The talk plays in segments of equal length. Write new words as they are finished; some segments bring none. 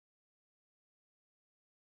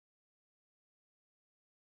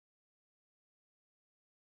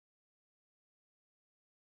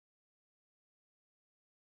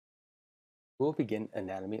We will begin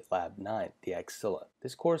Anatomy Lab 9, the axilla.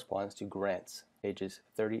 This corresponds to Grant's, pages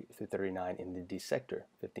 30 through 39 in the Dissector,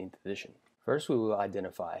 15th edition. First, we will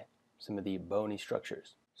identify some of the bony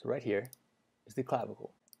structures. So right here is the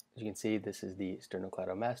clavicle. As you can see, this is the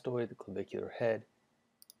sternocleidomastoid, the clavicular head,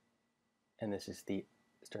 and this is the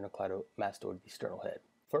sternocleidomastoid, the sternal head.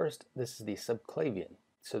 First, this is the subclavian.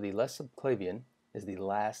 So the left subclavian is the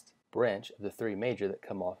last branch of the three major that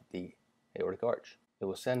come off the aortic arch. It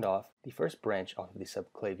will send off the first branch off of the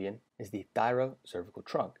subclavian is the thyrocervical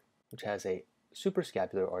trunk, which has a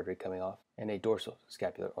suprascapular artery coming off and a dorsal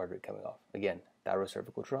scapular artery coming off. Again,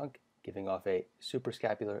 thyrocervical trunk giving off a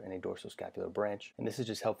suprascapular and a dorsal scapular branch. And this is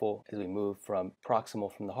just helpful as we move from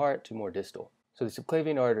proximal from the heart to more distal. So the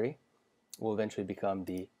subclavian artery will eventually become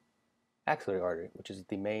the axillary artery, which is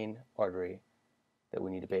the main artery that we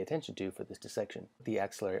need to pay attention to for this dissection. The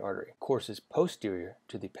axillary artery courses posterior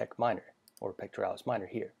to the pec minor, or pectoralis minor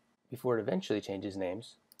here, before it eventually changes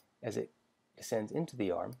names as it descends into the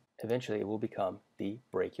arm. Eventually it will become the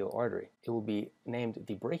brachial artery. It will be named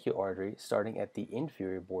the brachial artery starting at the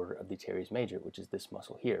inferior border of the teres major, which is this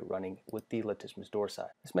muscle here, running with the latissimus dorsi.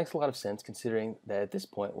 This makes a lot of sense considering that at this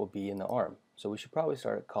point we'll be in the arm, so we should probably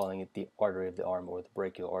start calling it the artery of the arm or the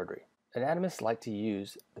brachial artery. Anatomists like to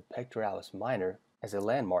use the pectoralis minor as a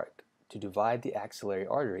landmark to divide the axillary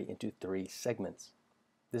artery into three segments.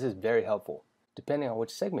 This is very helpful. Depending on which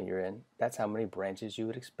segment you're in, that's how many branches you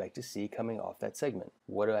would expect to see coming off that segment.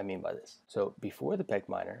 What do I mean by this? So before the pec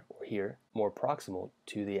minor, or here, more proximal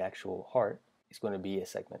to the actual heart, is going to be a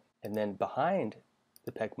segment. And then behind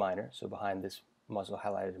the pec minor, so behind this muscle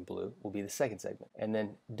highlighted in blue, will be the second segment. And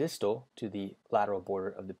then distal to the lateral border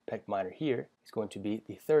of the pec minor here is going to be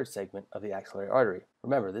the third segment of the axillary artery.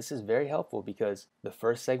 Remember, this is very helpful because the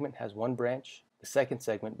first segment has one branch, the second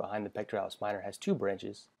segment behind the pectoralis minor has two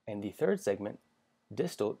branches, and the third segment,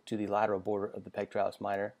 distal to the lateral border of the pectoralis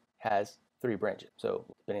minor, has three branches. So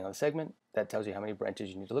depending on the segment, that tells you how many branches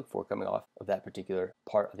you need to look for coming off of that particular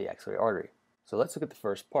part of the axillary artery. So let's look at the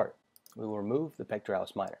first part. We will remove the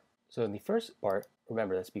pectoralis minor. So in the first part,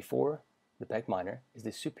 remember that's before the pec minor, is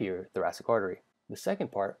the superior thoracic artery. The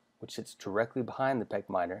second part, which sits directly behind the pec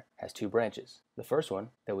minor, has two branches. The first one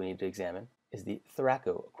that we need to examine is the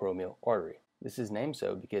thoracoacromial artery. This is named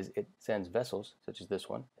so because it sends vessels, such as this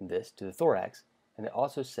one and this, to the thorax, and it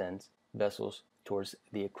also sends vessels towards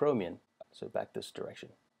the acromion, so back this direction.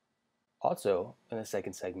 Also, in the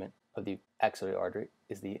second segment of the axillary artery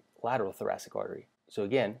is the lateral thoracic artery. So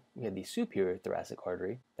again, we had the superior thoracic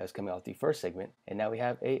artery that was coming off the first segment, and now we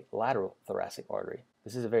have a lateral thoracic artery.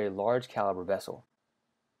 This is a very large caliber vessel.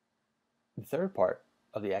 The third part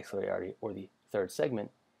of the axillary artery, or the third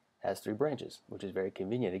segment, has three branches, which is very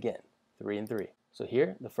convenient again. 3 and 3. So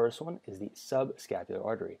here, the first one is the subscapular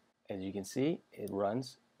artery. As you can see, it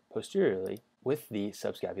runs posteriorly with the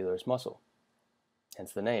subscapularis muscle,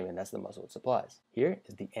 hence the name, and that's the muscle it supplies. Here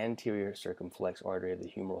is the anterior circumflex artery of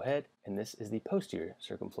the humeral head, and this is the posterior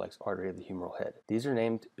circumflex artery of the humeral head. These are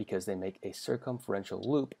named because they make a circumferential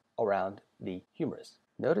loop around the humerus.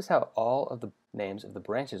 Notice how all of the names of the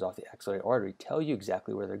branches off the axillary artery tell you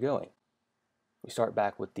exactly where they're going. We start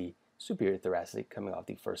back with the superior thoracic coming off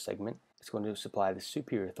the first segment. It's going to supply the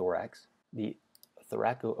superior thorax. The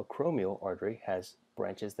thoracoacromial artery has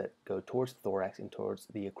branches that go towards the thorax and towards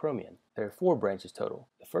the acromion. There are 4 branches total.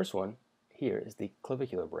 The first one here is the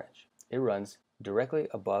clavicular branch. It runs directly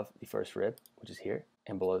above the first rib, which is here,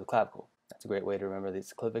 and below the clavicle. That's a great way to remember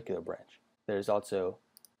this clavicular branch. There's also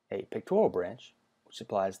a pectoral branch, which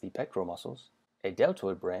supplies the pectoral muscles, a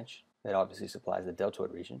deltoid branch that obviously supplies the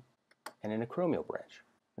deltoid region, and an acromial branch.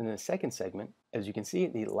 And in the second segment, as you can see,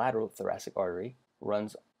 the lateral thoracic artery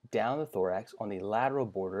runs down the thorax on the lateral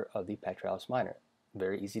border of the pectoralis minor.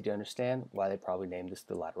 Very easy to understand why they probably named this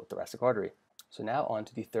the lateral thoracic artery. So now on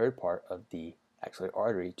to the third part of the axillary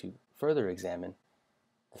artery to further examine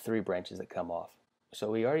the 3 branches that come off. So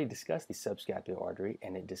we already discussed the subscapular artery,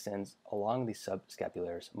 and it descends along the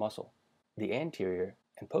subscapularis muscle. The anterior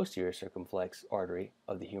and posterior circumflex artery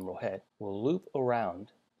of the humeral head will loop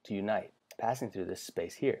around to unite, passing through this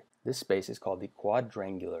space here. This space is called the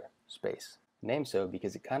quadrangular space, named so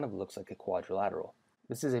because it kind of looks like a quadrilateral.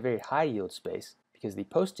 This is a very high yield space because the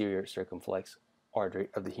posterior circumflex artery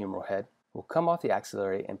of the humeral head will come off the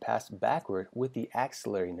axillary and pass backward with the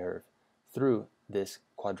axillary nerve through this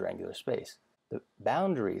quadrangular space. The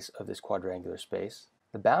boundaries of this quadrangular space,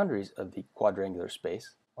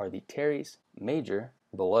 are the teres major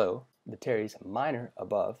below, the teres minor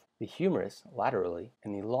above, the humerus laterally,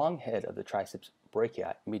 and the long head of the triceps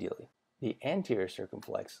brachii medially. The anterior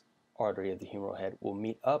circumflex artery of the humeral head will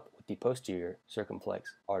meet up with the posterior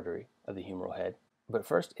circumflex artery of the humeral head But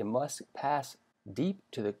first, it must pass deep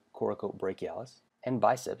to the coracobrachialis and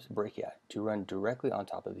biceps brachii to run directly on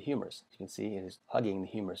top of the humerus. As you can see, it is hugging the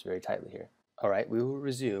humerus very tightly here. All right, we will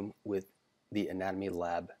resume with the anatomy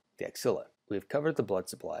lab, the axilla. We've covered the blood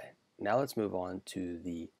supply. Now let's move on to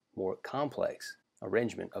the more complex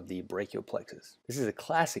arrangement of the brachial plexus. This is a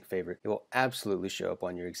classic favorite. It will absolutely show up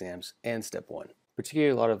on your exams and step 1.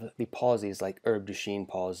 Particularly a lot of the palsies like Erb Duchenne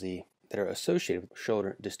palsy that are associated with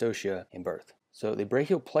shoulder dystocia in birth. So the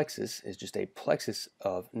brachial plexus is just a plexus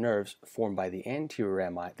of nerves formed by the anterior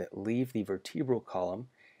rami that leave the vertebral column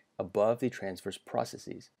above the transverse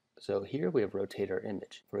processes. So here we have rotated our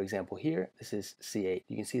image. For example, here, this is C8.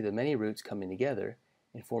 You can see the many roots coming together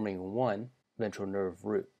and forming one ventral nerve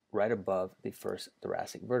root right above the first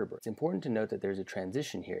thoracic vertebra. It's important to note that there's a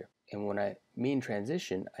transition here. And when I mean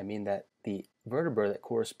transition, I mean that the vertebra that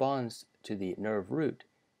corresponds to the nerve root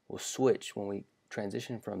will switch when we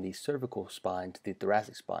transition from the cervical spine to the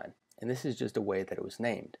thoracic spine. And this is just a way that it was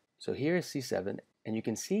named. So here is C7, and you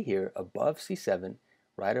can see here above C7,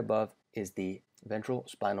 right above is the ventral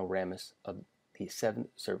spinal ramus of the 7th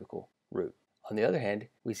cervical root. On the other hand,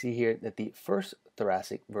 we see here that the first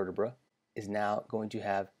thoracic vertebra is now going to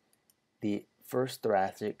have the first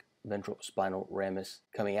thoracic ventral spinal ramus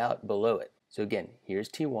coming out below it. So again, here's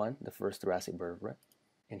T1, the first thoracic vertebra,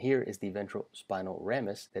 and here is the ventral spinal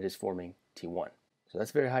ramus that is forming T1. So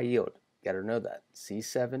that's very high yield. Got to know that.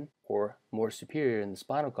 C7 or more superior in the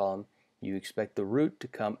spinal column, you expect the root to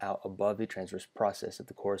come out above the transverse process of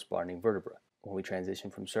the corresponding vertebra. When we transition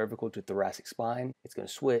from cervical to thoracic spine, it's going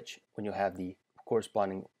to switch when you'll have the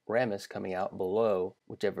corresponding ramus coming out below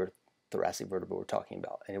whichever thoracic vertebra we're talking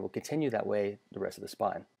about. And it will continue that way the rest of the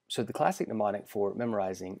spine. So the classic mnemonic for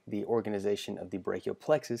memorizing the organization of the brachial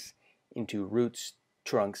plexus into roots,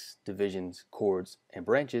 trunks, divisions, cords, and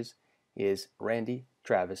branches is Randy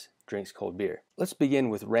Travis drinks cold beer. Let's begin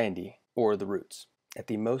with Randy, or the roots, at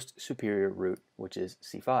the most superior root, which is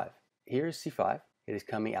C5. Here is C5. It is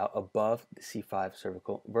coming out above the C5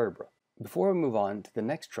 cervical vertebra. Before we move on to the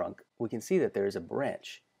next trunk, we can see that there is a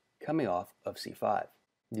branch coming off of C5.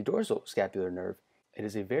 The dorsal scapular nerve, it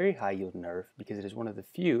is a very high yield nerve because it is one of the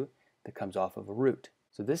few that comes off of a root.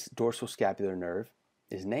 So this dorsal scapular nerve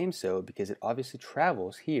is named so because it obviously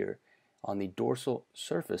travels here on the dorsal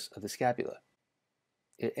surface of the scapula.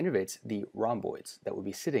 It innervates the rhomboids that would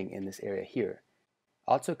be sitting in this area here.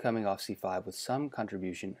 Also coming off C5 with some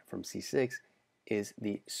contribution from C6 is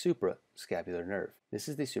the suprascapular nerve. This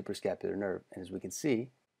is the suprascapular nerve, and as we can see,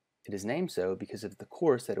 it is named so because of the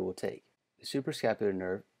course that it will take. The suprascapular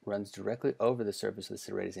nerve runs directly over the surface of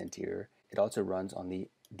the serratus anterior. It also runs on the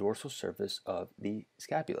dorsal surface of the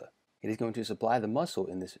scapula. It is going to supply the muscle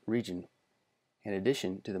in this region in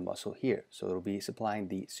addition to the muscle here. So it will be supplying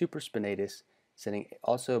the supraspinatus, sending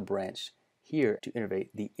also a branch here to innervate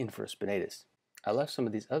the infraspinatus. I left some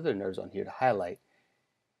of these other nerves on here to highlight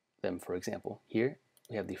them. For example, here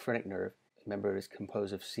we have the phrenic nerve. Remember, it is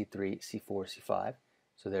composed of C3, C4, C5,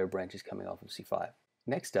 so there are branches coming off of C5.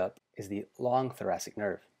 Next up is the long thoracic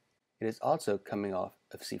nerve. It is also coming off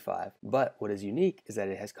of C5, but what is unique is that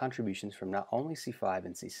it has contributions from not only C5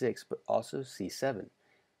 and C6, but also C7.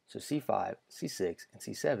 So C5, C6, and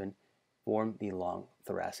C7 form the long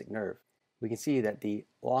thoracic nerve. We can see that the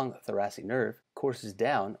long thoracic nerve courses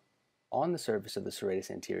down on the surface of the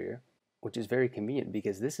serratus anterior, which is very convenient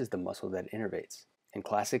because this is the muscle that it innervates. And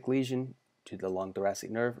classic lesion to the long thoracic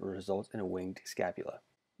nerve results in a winged scapula,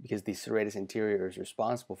 because the serratus anterior is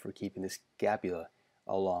responsible for keeping the scapula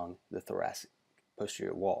along the thoracic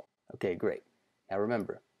posterior wall. Okay, great. Now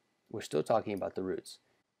remember, we're still talking about the roots.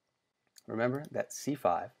 Remember that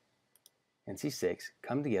C5 and C6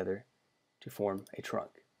 come together to form a trunk.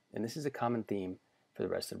 And this is a common theme for the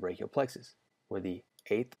rest of the brachial plexus, where the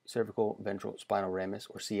 8th cervical ventral spinal ramus,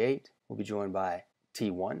 or C8, will be joined by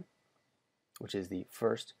T1, which is the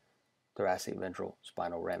first thoracic ventral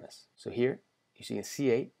spinal ramus. So here, you see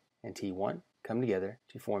C8 and T1 come together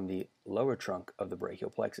to form the lower trunk of the brachial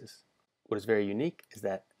plexus. What is very unique is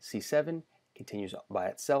that C7 continues by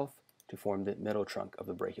itself to form the middle trunk of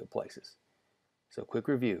the brachial plexus. So quick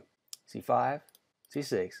review, C5,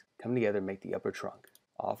 C6 come together to make the upper trunk.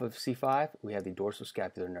 Off of C5, we have the dorsal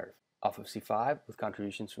scapular nerve. Off of C5, with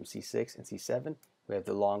contributions from C6 and C7, we have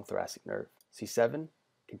the long thoracic nerve. C7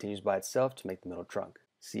 continues by itself to make the middle trunk.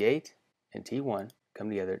 C8 and T1 come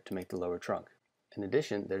together to make the lower trunk. In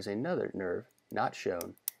addition, there's another nerve, not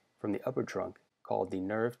shown, from the upper trunk called the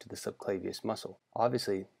nerve to the subclavius muscle.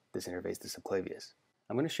 Obviously, this innervates the subclavius.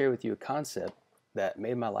 I'm going to share with you a concept that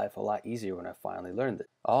made my life a lot easier when I finally learned it.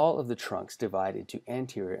 All of the trunks divide into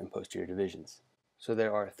anterior and posterior divisions. So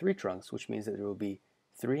there are 3 trunks, which means that there will be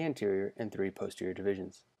 3 anterior and 3 posterior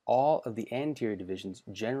divisions. All of the anterior divisions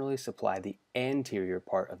generally supply the anterior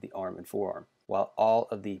part of the arm and forearm, while all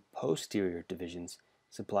of the posterior divisions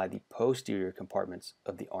supply the posterior compartments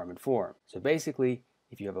of the arm and forearm. So basically,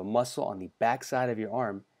 if you have a muscle on the back side of your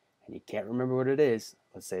arm and you can't remember what it is,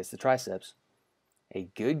 let's say it's the triceps, a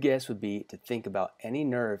good guess would be to think about any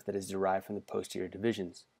nerve that is derived from the posterior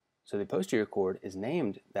divisions. So the posterior cord is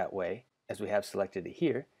named that way, as we have selected it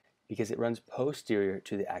here, because it runs posterior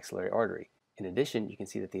to the axillary artery. In addition, you can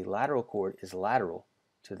see that the lateral cord is lateral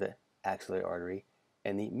to the axillary artery,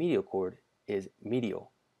 and the medial cord is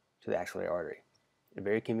medial to the axillary artery. A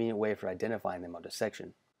very convenient way for identifying them on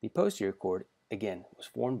dissection. The posterior cord, again, was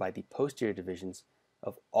formed by the posterior divisions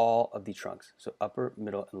of all of the trunks. So upper,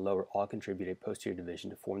 middle, and lower all contribute a posterior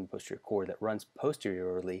division to form the posterior cord that runs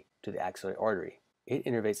posteriorly to the axillary artery. It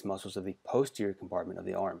innervates muscles of the posterior compartment of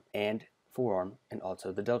the arm and forearm, and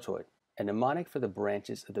also the deltoid. A mnemonic for the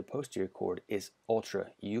branches of the posterior cord is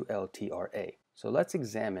ultra, U-L-T-R-A. So let's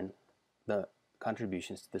examine the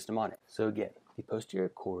contributions to this mnemonic. So again, the posterior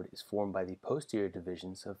cord is formed by the posterior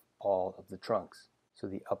divisions of all of the trunks. So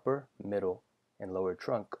the upper, middle, and lower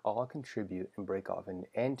trunk all contribute and break off an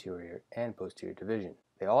anterior and posterior division.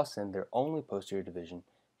 They all send their only posterior division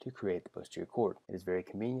to create the posterior cord. It is very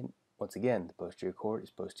convenient. Once again, the posterior cord is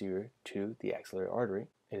posterior to the axillary artery.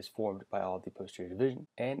 It is formed by all of the posterior division,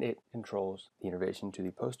 and it controls the innervation to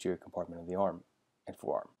the posterior compartment of the arm and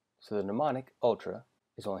forearm. So the mnemonic ultra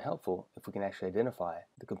is only helpful if we can actually identify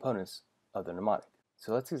the components of the mnemonic.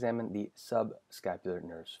 So let's examine the subscapular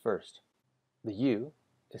nerves first. The U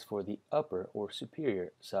is for the upper or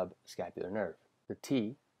superior subscapular nerve. The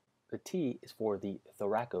T is for the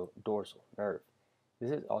thoracodorsal nerve.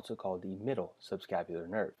 This is also called the middle subscapular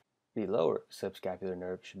nerve. The lower subscapular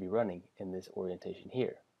nerve should be running in this orientation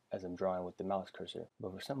here, as I'm drawing with the mouse cursor,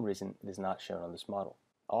 but for some reason it is not shown on this model.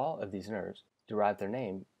 All of these nerves derive their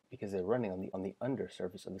name because they're running on the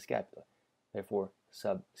undersurface of the scapula. Therefore,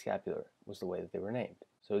 subscapular was the way that they were named.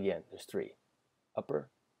 So again, there's 3. Upper,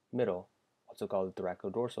 middle, also called the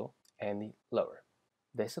thoracodorsal, and the lower.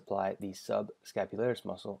 They supply the subscapularis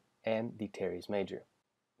muscle and the teres major.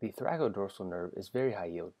 The thoracodorsal nerve is very high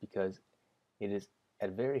yield because it is at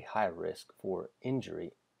very high risk for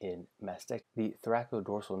injury in mastectomy. The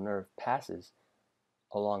thoracodorsal nerve passes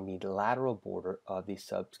along the lateral border of the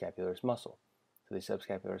subscapularis muscle. So the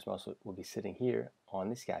subscapularis muscle will be sitting here on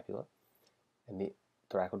the scapula, and the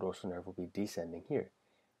thoracodorsal nerve will be descending here.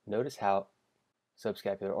 Notice how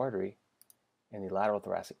subscapular artery and the lateral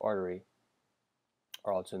thoracic artery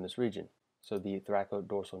are also in this region. So the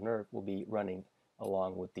thoracodorsal nerve will be running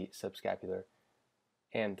along with the subscapular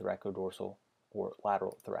and thoracodorsal or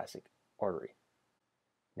lateral thoracic artery.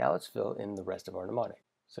 Now let's fill in the rest of our mnemonic.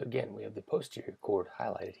 So again, we have the posterior cord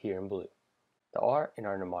highlighted here in blue. The R in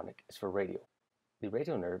our mnemonic is for radial. The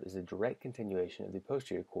radial nerve is a direct continuation of the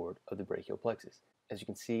posterior cord of the brachial plexus. As you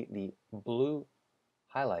can see, the blue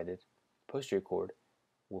highlighted posterior cord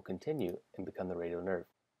will continue and become the radial nerve.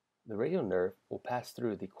 The radial nerve will pass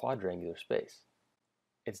through the quadrangular space.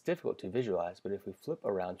 It's difficult to visualize, but if we flip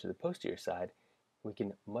around to the posterior side, we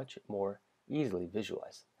can much more easily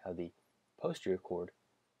visualize how the posterior cord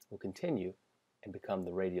will continue and become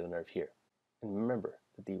the radial nerve here. And remember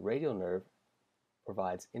that the radial nerve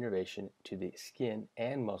provides innervation to the skin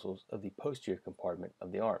and muscles of the posterior compartment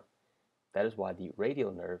of the arm. That is why the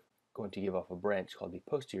radial nerve is going to give off a branch called the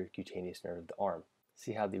posterior cutaneous nerve of the arm.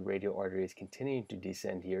 See how the radial artery is continuing to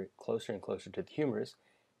descend here closer and closer to the humerus,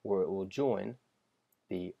 where it will join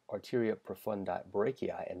the arteria profundi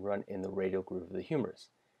brachii and run in the radial groove of the humerus.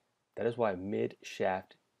 That is why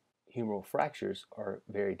mid-shaft humeral fractures are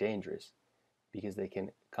very dangerous, because they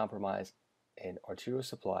can compromise an arterial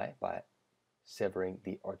supply by severing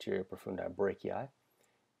the arteria profundi brachii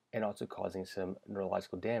and also causing some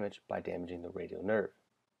neurological damage by damaging the radial nerve.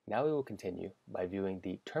 Now we will continue by viewing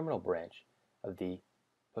the terminal branch of the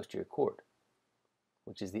posterior cord,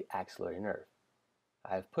 which is the axillary nerve.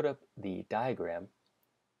 I have put up the diagram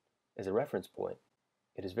as a reference point.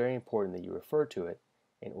 It is very important that you refer to it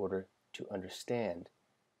in order to understand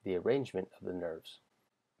the arrangement of the nerves.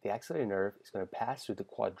 The axillary nerve is going to pass through the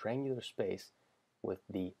quadrangular space with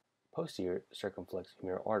the posterior circumflex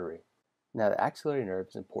humeral artery. Now the axillary nerve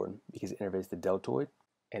is important because it innervates the deltoid,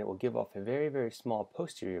 and it will give off a very, very small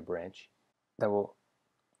posterior branch that will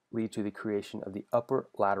lead to the creation of the upper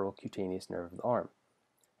lateral cutaneous nerve of the arm.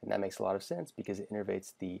 And that makes a lot of sense because it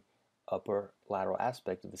innervates the upper lateral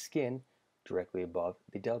aspect of the skin directly above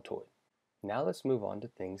the deltoid. Now let's move on to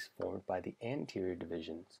things formed by the anterior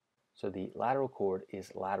divisions. So the lateral cord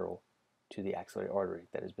is lateral to the axillary artery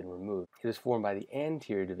that has been removed. It is formed by the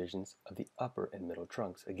anterior divisions of the upper and middle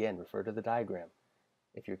trunks. Again, refer to the diagram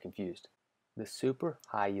if you're confused. The super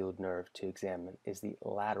high yield nerve to examine is the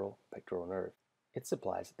lateral pectoral nerve. It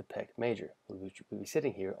supplies the pec major, which would be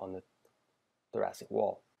sitting here on the thoracic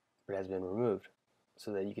wall, but has been removed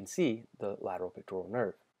so that you can see the lateral pectoral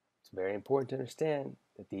nerve. It's very important to understand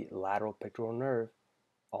that the lateral pectoral nerve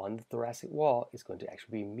on the thoracic wall is going to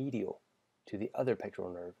actually be medial to the other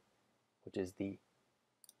pectoral nerve, which is the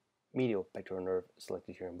medial pectoral nerve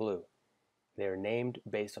selected here in blue. They are named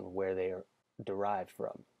based on where they are derived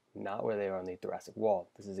from, not where they are on the thoracic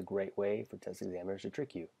wall. This is a great way for test examiners to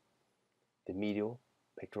trick you. The medial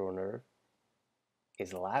pectoral nerve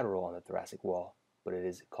is lateral on the thoracic wall, but it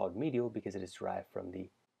is called medial because it is derived from the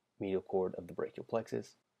medial cord of the brachial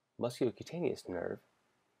plexus. Musculocutaneous nerve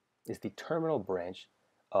is the terminal branch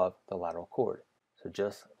of the lateral cord. So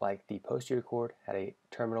just like the posterior cord had a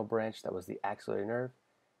terminal branch that was the axillary nerve,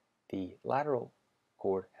 the lateral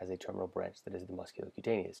cord has a terminal branch that is the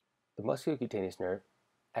musculocutaneous. The musculocutaneous nerve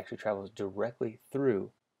actually travels directly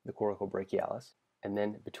through the coracobrachialis and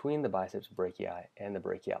then between the biceps brachii and the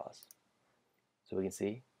brachialis. So we can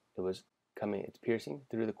see it's piercing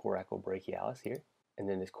through the coracobrachialis here, and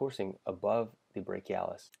then it's coursing above the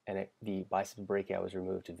brachialis, and the biceps brachii was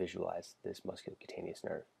removed to visualize this musculocutaneous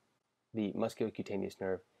nerve. The musculocutaneous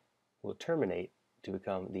nerve will terminate to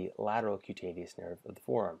become the lateral cutaneous nerve of the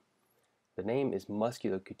forearm. The name is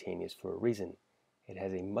musculocutaneous for a reason. It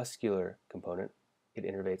has a muscular component. It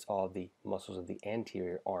innervates all of the muscles of the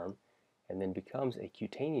anterior arm and then becomes a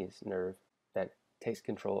cutaneous nerve that takes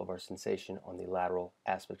control of our sensation on the lateral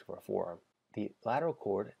aspect of our forearm. The lateral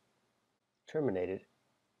cord terminated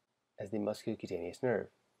as the musculocutaneous nerve.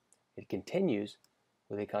 It continues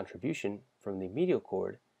with a contribution from the medial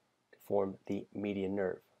cord to form the median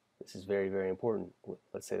nerve. This is very, very important.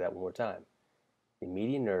 Let's say that one more time. The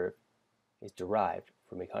median nerve is derived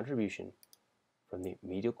from a contribution from the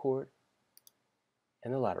medial cord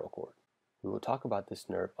and the lateral cord. We will talk about this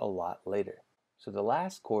nerve a lot later. So the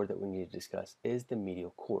last cord that we need to discuss is the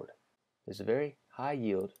medial cord. There's a very high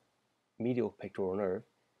yield medial pectoral nerve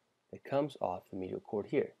that comes off the medial cord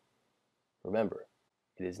here. Remember,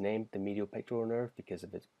 it is named the medial pectoral nerve because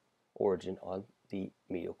of its origin on the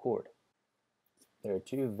medial cord. There are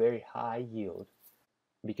two very high yield,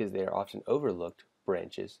 because they are often overlooked,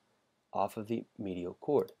 branches off of the medial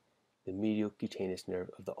cord. The medial cutaneous nerve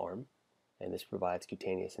of the arm, and this provides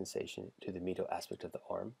cutaneous sensation to the medial aspect of the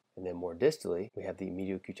arm. And then more distally, we have the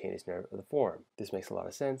medial cutaneous nerve of the forearm. This makes a lot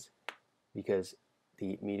of sense because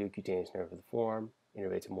the medial cutaneous nerve of the forearm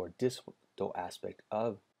innervates a more distal aspect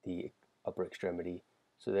of the upper extremity,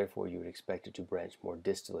 so therefore you would expect it to branch more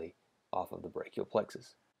distally off of the brachial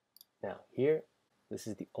plexus. Now here, this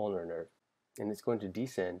is the ulnar nerve, and it's going to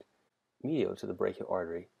descend medial to the brachial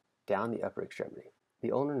artery down the upper extremity.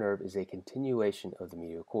 The ulnar nerve is a continuation of the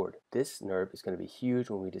medial cord. This nerve is going to be huge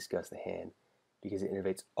when we discuss the hand because it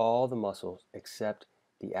innervates all the muscles except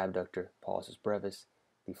the abductor pollicis brevis,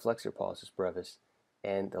 the flexor pollicis brevis,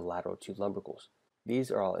 and the lateral two lumbricals. These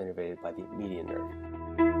are all innervated by the median nerve.